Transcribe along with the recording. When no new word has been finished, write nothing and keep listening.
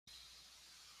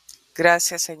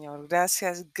Gracias, Señor.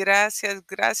 Gracias, gracias,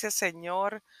 gracias,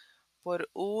 Señor, por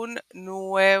un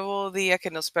nuevo día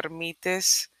que nos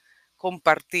permites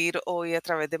compartir hoy a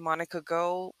través de Monica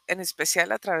Go, en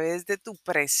especial a través de tu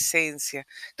presencia.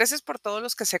 Gracias por todos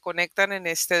los que se conectan en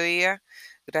este día.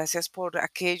 Gracias por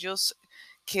aquellos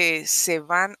que se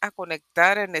van a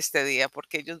conectar en este día,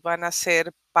 porque ellos van a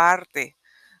ser parte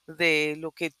de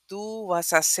lo que tú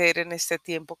vas a hacer en este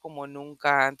tiempo como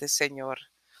nunca antes, Señor.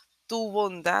 Tu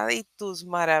bondad y tus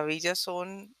maravillas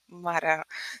son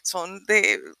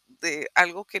de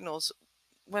algo que nos,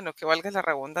 bueno, que valga la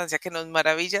redundancia, que nos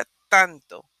maravilla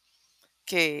tanto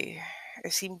que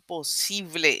es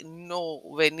imposible no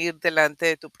venir delante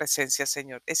de tu presencia,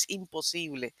 Señor. Es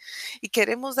imposible. Y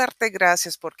queremos darte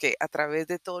gracias porque a través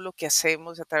de todo lo que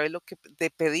hacemos, a través de lo que te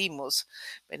pedimos,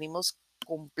 venimos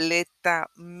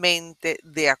completamente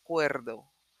de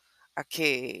acuerdo a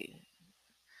que,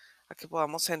 a que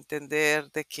podamos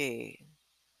entender de que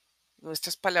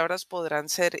nuestras palabras podrán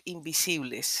ser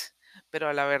invisibles, pero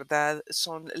a la verdad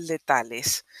son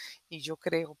letales. Y yo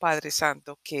creo, Padre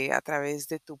Santo, que a través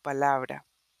de tu palabra,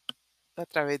 a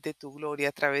través de tu gloria,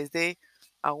 a través de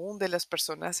aún de las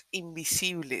personas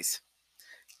invisibles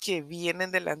que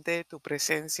vienen delante de tu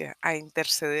presencia a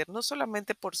interceder no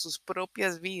solamente por sus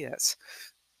propias vidas,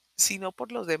 sino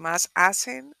por los demás,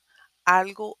 hacen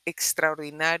algo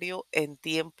extraordinario en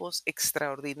tiempos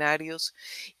extraordinarios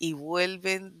y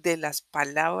vuelven de las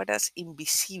palabras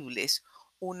invisibles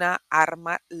una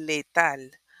arma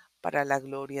letal para la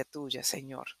gloria tuya,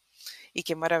 Señor. Y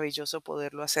qué maravilloso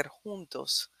poderlo hacer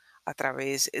juntos a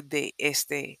través de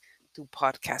este tu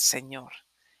podcast, Señor.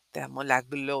 Te damos la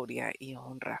gloria y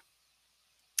honra.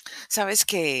 Sabes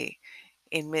que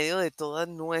en medio de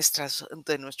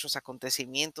de nuestros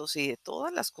acontecimientos y de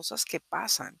todas las cosas que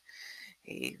pasan,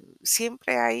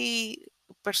 siempre hay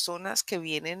personas que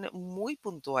vienen muy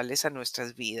puntuales a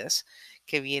nuestras vidas,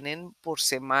 que vienen por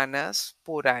semanas,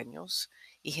 por años,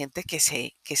 y gente que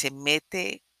se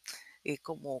mete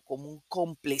como un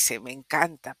cómplice. Me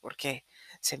encanta porque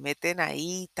se meten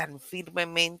ahí tan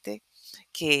firmemente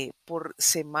que por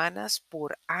semanas,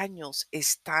 por años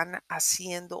están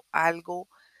haciendo algo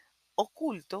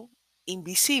oculto,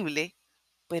 invisible,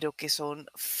 pero que son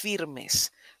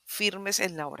firmes, firmes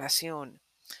en la oración,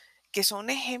 que son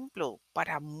ejemplo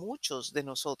para muchos de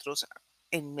nosotros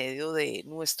en medio de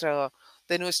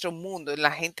nuestro mundo, en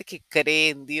la gente que cree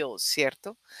en Dios,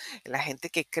 ¿cierto? La gente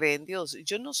que cree en Dios.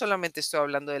 Yo no solamente estoy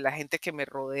hablando de la gente que me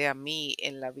rodea a mí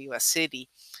en la Viva City,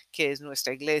 que es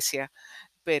nuestra iglesia,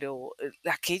 pero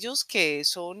aquellos que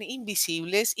son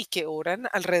invisibles y que oran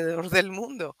alrededor del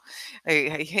mundo.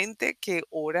 Hay gente que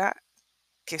ora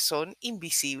que son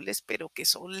invisibles, pero que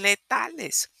son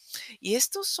letales. Y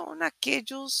estos son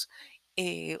aquellos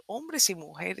hombres y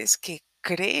mujeres que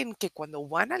creen que cuando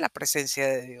van a la presencia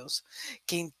de Dios,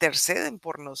 que interceden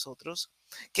por nosotros,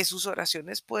 que sus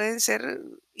oraciones pueden ser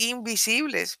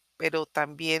invisibles, pero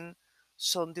también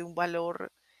son de un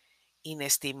valor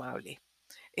inestimable.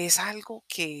 Es algo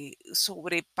que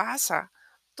sobrepasa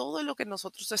todo lo que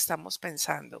nosotros estamos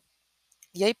pensando.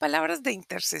 Y hay palabras de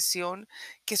intercesión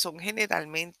que son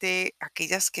generalmente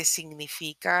aquellas que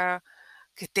significa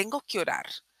que tengo que orar.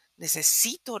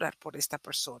 Necesito orar por esta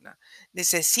persona.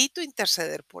 Necesito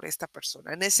interceder por esta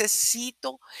persona.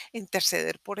 Necesito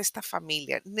interceder por esta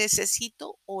familia.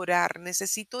 Necesito orar.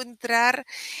 Necesito entrar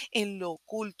en lo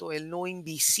oculto, en lo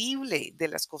invisible de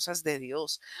las cosas de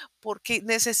Dios. Porque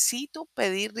necesito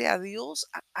pedirle a Dios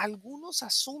algunos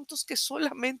asuntos que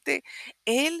solamente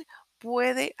Él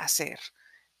puede hacer.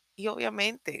 Y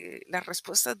obviamente las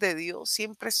respuestas de Dios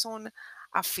siempre son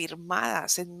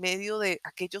afirmadas en medio de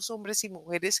aquellos hombres y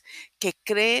mujeres que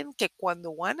creen que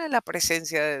cuando van a la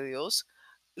presencia de Dios,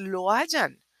 lo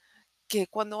hallan, que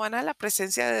cuando van a la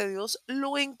presencia de Dios,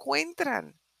 lo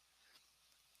encuentran,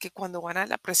 que cuando van a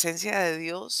la presencia de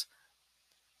Dios,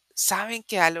 saben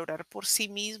que al orar por sí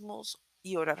mismos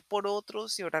y orar por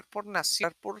otros y orar por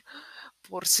nación,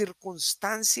 por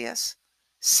circunstancias,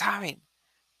 saben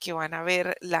que van a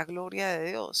ver la gloria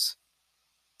de Dios.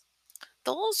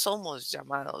 Todos somos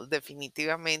llamados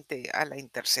definitivamente a la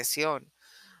intercesión.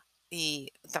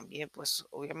 Y también, pues,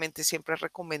 obviamente siempre he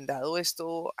recomendado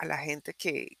esto a la gente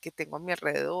que tengo a mi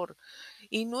alrededor.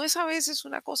 Y no es a veces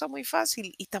una cosa muy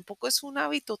fácil y tampoco es un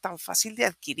hábito tan fácil de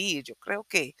adquirir. Yo creo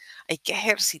que hay que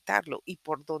ejercitarlo. ¿Y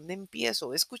por dónde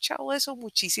empiezo? He escuchado eso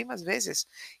muchísimas veces.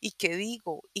 ¿Y qué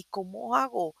digo? ¿Y cómo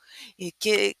hago?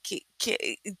 ¿Qué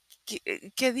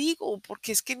digo?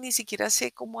 Porque es que ni siquiera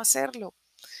sé cómo hacerlo.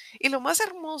 Y lo más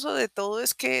hermoso de todo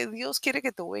es que Dios quiere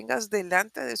que tú vengas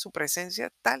delante de su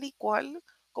presencia tal y cual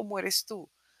como eres tú.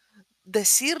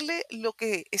 Decirle lo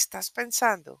que estás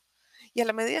pensando. Y a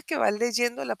la medida que vas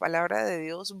leyendo la palabra de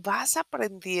Dios, vas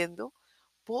aprendiendo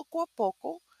poco a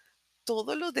poco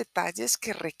todos los detalles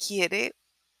que requiere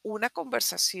una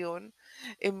conversación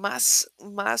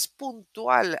más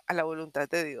puntual a la voluntad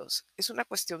de Dios. Es una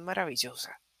cuestión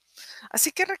maravillosa.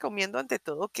 Así que recomiendo ante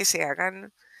todo que se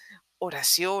hagan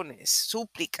oraciones,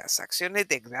 súplicas, acciones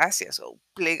de gracias o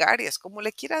plegarias, como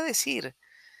le quiera decir,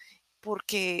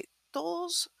 porque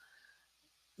todos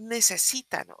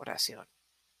necesitan oración.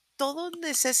 Todos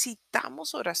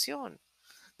necesitamos oración.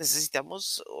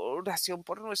 Necesitamos oración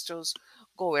por nuestros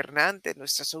gobernantes,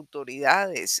 nuestras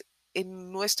autoridades,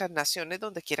 en nuestras naciones,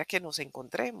 donde quiera que nos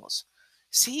encontremos.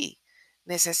 Sí,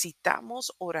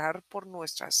 necesitamos orar por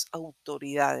nuestras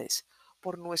autoridades,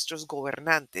 por nuestros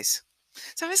gobernantes.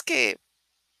 ¿Sabes que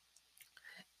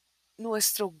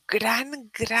nuestro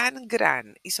gran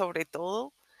y sobre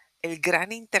todo el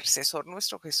gran intercesor,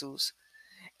 nuestro Jesús,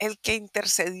 el que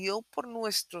intercedió por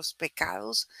nuestros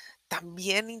pecados,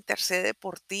 también intercede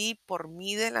por ti y por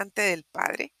mí delante del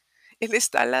Padre? Él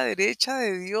está a la derecha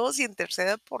de Dios y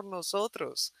intercede por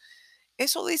nosotros.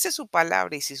 Eso dice su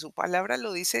palabra, y si su palabra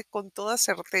lo dice con toda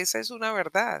certeza, es una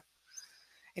verdad.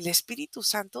 El Espíritu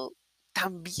Santo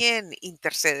también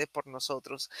intercede por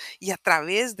nosotros y a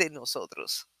través de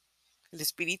nosotros. El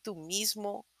Espíritu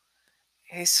mismo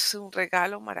es un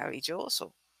regalo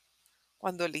maravilloso.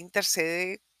 Cuando Él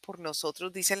intercede por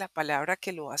nosotros, dice la palabra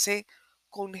que lo hace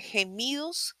con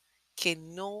gemidos que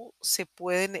no se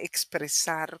pueden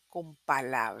expresar con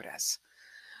palabras,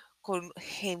 con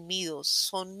gemidos,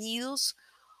 sonidos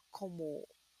como,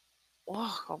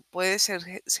 como puede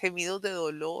ser gemidos de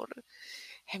dolor,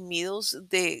 gemidos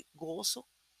de gozo.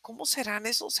 ¿Cómo serán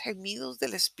esos gemidos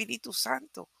del Espíritu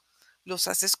Santo? ¿Los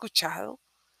has escuchado?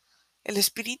 El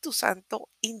Espíritu Santo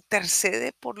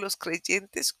intercede por los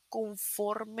creyentes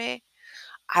conforme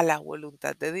a la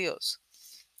voluntad de Dios.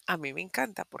 A mí me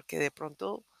encanta porque de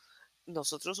pronto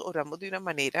nosotros oramos de una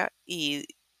manera y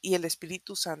el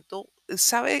Espíritu Santo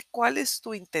sabe cuál es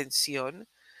tu intención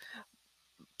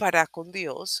para con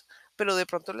Dios, pero de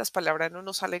pronto las palabras no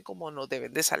nos salen como nos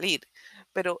deben de salir.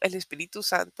 Pero el Espíritu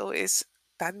Santo es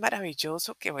tan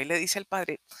maravilloso que hoy le dice al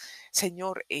Padre,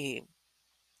 Señor,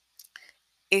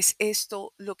 ¿es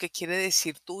esto lo que quiere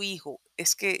decir tu hijo?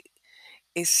 Es que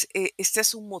esta es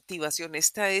su motivación,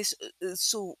 esta es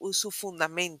su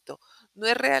fundamento. No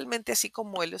es realmente así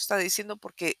como él lo está diciendo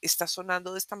porque está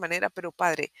sonando de esta manera, pero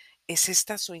Padre, es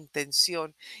esta su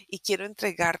intención y quiero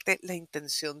entregarte la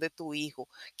intención de tu hijo.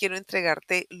 Quiero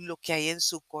entregarte lo que hay en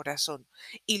su corazón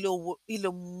y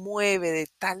lo mueve de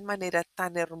tal manera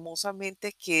tan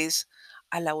hermosamente que es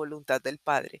a la voluntad del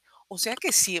Padre. O sea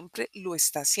que siempre lo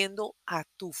está haciendo a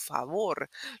tu favor,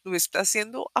 lo está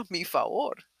haciendo a mi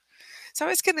favor.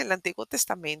 Sabes que en el Antiguo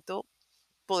Testamento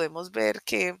podemos ver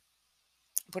que,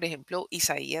 por ejemplo,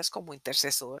 Isaías como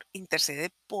intercesor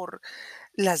intercede por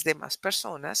las demás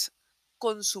personas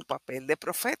con su papel de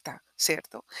profeta,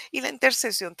 ¿cierto? Y la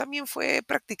intercesión también fue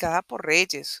practicada por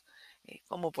reyes,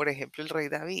 como por ejemplo el rey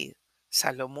David,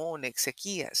 Salomón,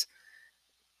 Ezequías.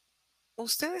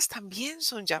 Ustedes también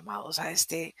son llamados a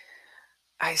este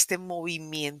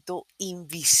movimiento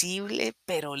invisible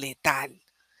pero letal.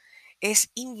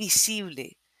 Es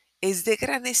invisible, es de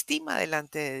gran estima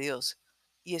delante de Dios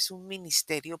y es un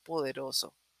ministerio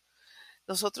poderoso.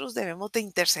 Nosotros debemos de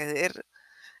interceder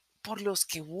por los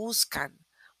que buscan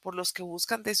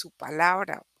de su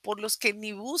palabra, por los que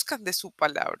ni buscan de su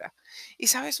palabra. Y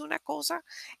sabes una cosa,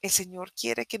 el Señor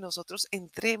quiere que nosotros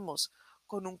entremos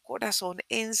con un corazón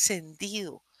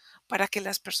encendido para que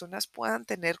las personas puedan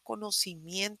tener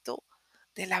conocimiento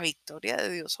de la victoria de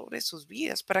Dios sobre sus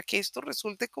vidas, para que esto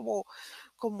resulte como,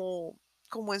 como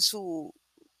en su,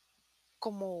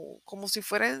 como si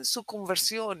fuera en su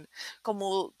conversión,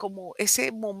 como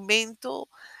ese momento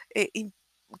im-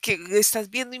 que estás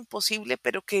viendo imposible,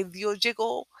 pero que Dios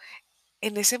llegó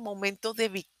en ese momento de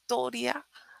victoria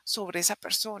sobre esa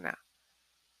persona.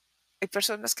 Hay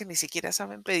personas que ni siquiera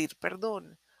saben pedir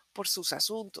perdón por sus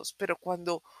asuntos, pero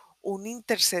cuando un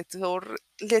intercesor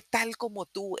letal como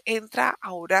tú entra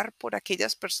a orar por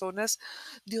aquellas personas,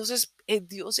 Dios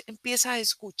empieza a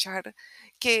escuchar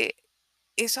que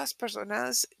esas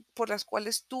personas por las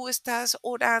cuales tú estás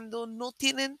orando no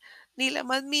tienen ni la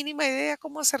más mínima idea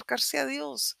cómo acercarse a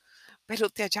Dios,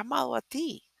 pero te ha llamado a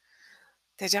ti,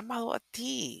 te ha llamado a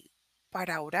ti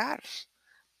para orar,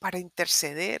 para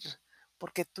interceder,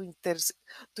 porque tu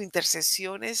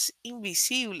intercesión es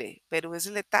invisible, pero es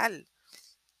letal.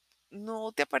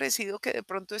 ¿No te ha parecido que de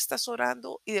pronto estás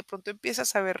orando y de pronto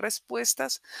empiezas a ver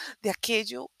respuestas de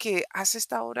aquello que has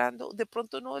estado orando? De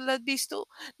pronto no la has visto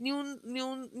ni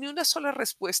una sola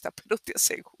respuesta, pero te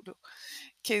aseguro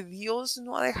que Dios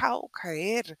no ha dejado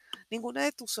caer ninguna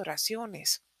de tus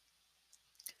oraciones.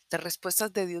 Las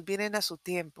respuestas de Dios vienen a su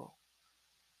tiempo.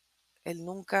 Él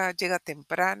nunca llega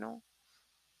temprano,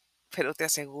 pero te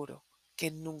aseguro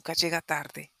que nunca llega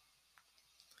tarde.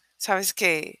 Sabes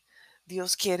que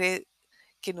Dios quiere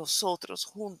que nosotros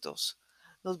juntos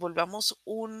nos volvamos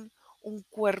un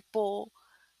cuerpo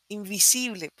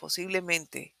invisible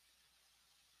posiblemente,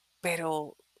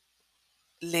 pero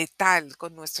letal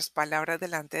con nuestras palabras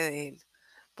delante de Él.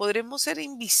 Podremos ser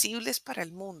invisibles para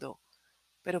el mundo,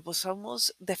 pero pues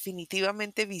somos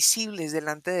definitivamente visibles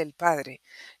delante del Padre,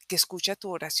 que escucha tu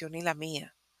oración y la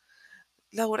mía.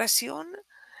 La oración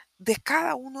de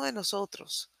cada uno de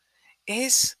nosotros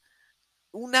es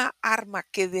una arma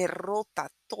que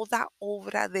derrota toda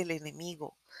obra del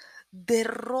enemigo,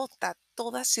 derrota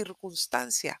toda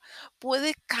circunstancia,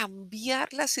 puede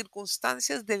cambiar las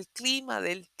circunstancias del clima,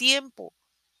 del tiempo,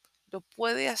 lo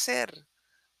puede hacer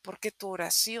porque tu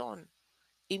oración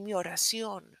y mi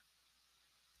oración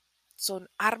son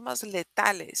armas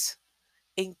letales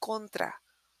en contra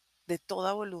de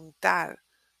toda voluntad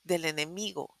del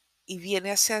enemigo y viene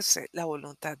a hacerse la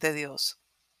voluntad de Dios.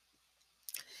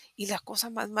 Y la cosa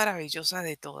más maravillosa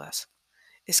de todas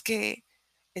es que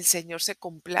el Señor se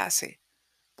complace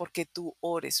porque tú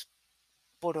ores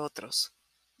por otros.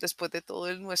 Después de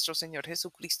todo, nuestro Señor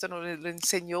Jesucristo nos lo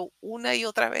enseñó una y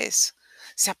otra vez.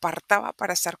 Se apartaba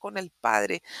para estar con el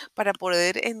Padre, para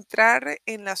poder entrar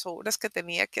en las obras que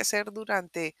tenía que hacer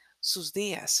durante sus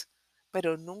días,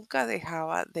 pero nunca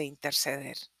dejaba de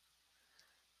interceder.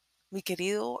 Mi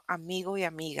querido amigo y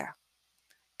amiga,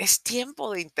 es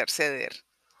tiempo de interceder.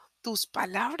 Tus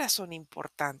palabras son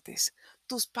importantes.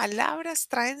 Tus palabras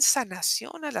traen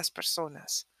sanación a las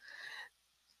personas.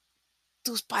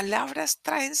 Tus palabras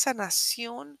traen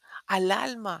sanación al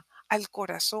alma, al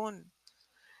corazón.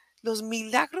 Los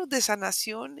milagros de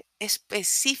sanación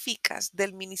específicas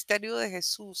del ministerio de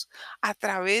Jesús a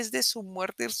través de su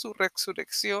muerte y su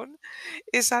resurrección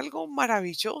es algo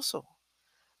maravilloso.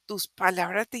 Tus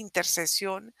palabras de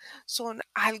intercesión son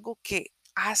algo que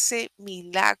hace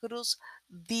milagros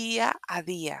día a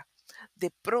día.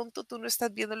 De pronto tú no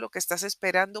estás viendo lo que estás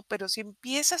esperando, pero si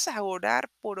empiezas a orar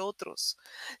por otros,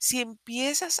 si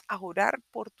empiezas a orar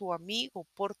por tu amigo,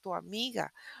 por tu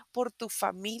amiga, por tu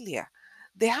familia,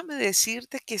 déjame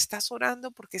decirte que estás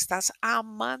orando porque estás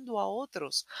amando a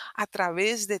otros a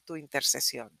través de tu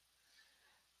intercesión.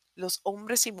 Los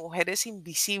hombres y mujeres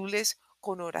invisibles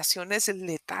con oraciones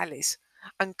letales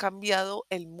han cambiado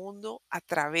el mundo a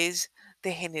través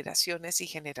de generaciones y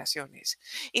generaciones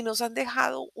y nos han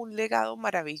dejado un legado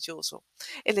maravilloso.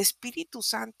 El Espíritu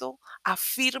Santo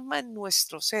afirma en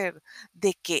nuestro ser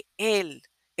de que Él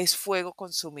es fuego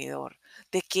consumidor,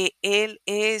 de que Él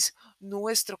es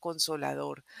nuestro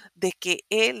consolador, de que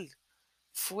Él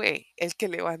fue el que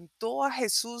levantó a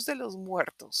Jesús de los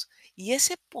muertos y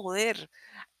ese poder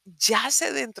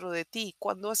yace dentro de ti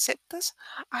cuando aceptas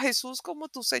a Jesús como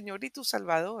tu Señor y tu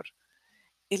Salvador.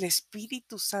 El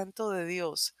Espíritu Santo de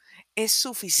Dios es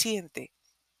suficiente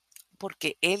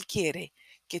porque Él quiere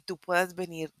que tú puedas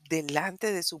venir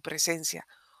delante de su presencia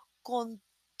con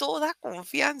toda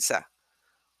confianza,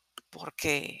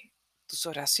 porque tus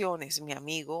oraciones, mi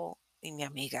amigo y mi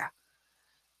amiga,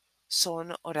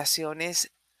 son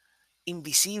oraciones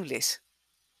invisibles,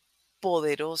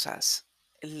 poderosas,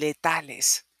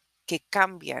 letales, que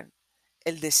cambian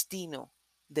el destino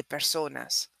de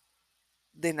personas,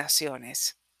 de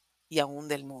naciones y aún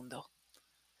del mundo.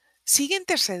 Sigue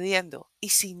intercediendo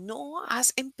y si no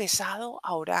has empezado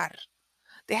a orar,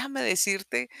 déjame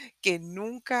decirte que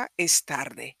nunca es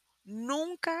tarde.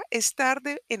 Nunca es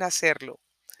tarde en hacerlo.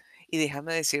 Y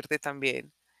déjame decirte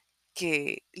también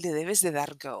que le debes de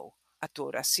dar go a tu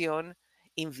oración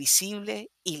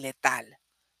invisible y letal,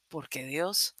 porque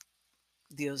Dios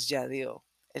ya dio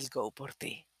el go por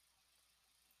ti.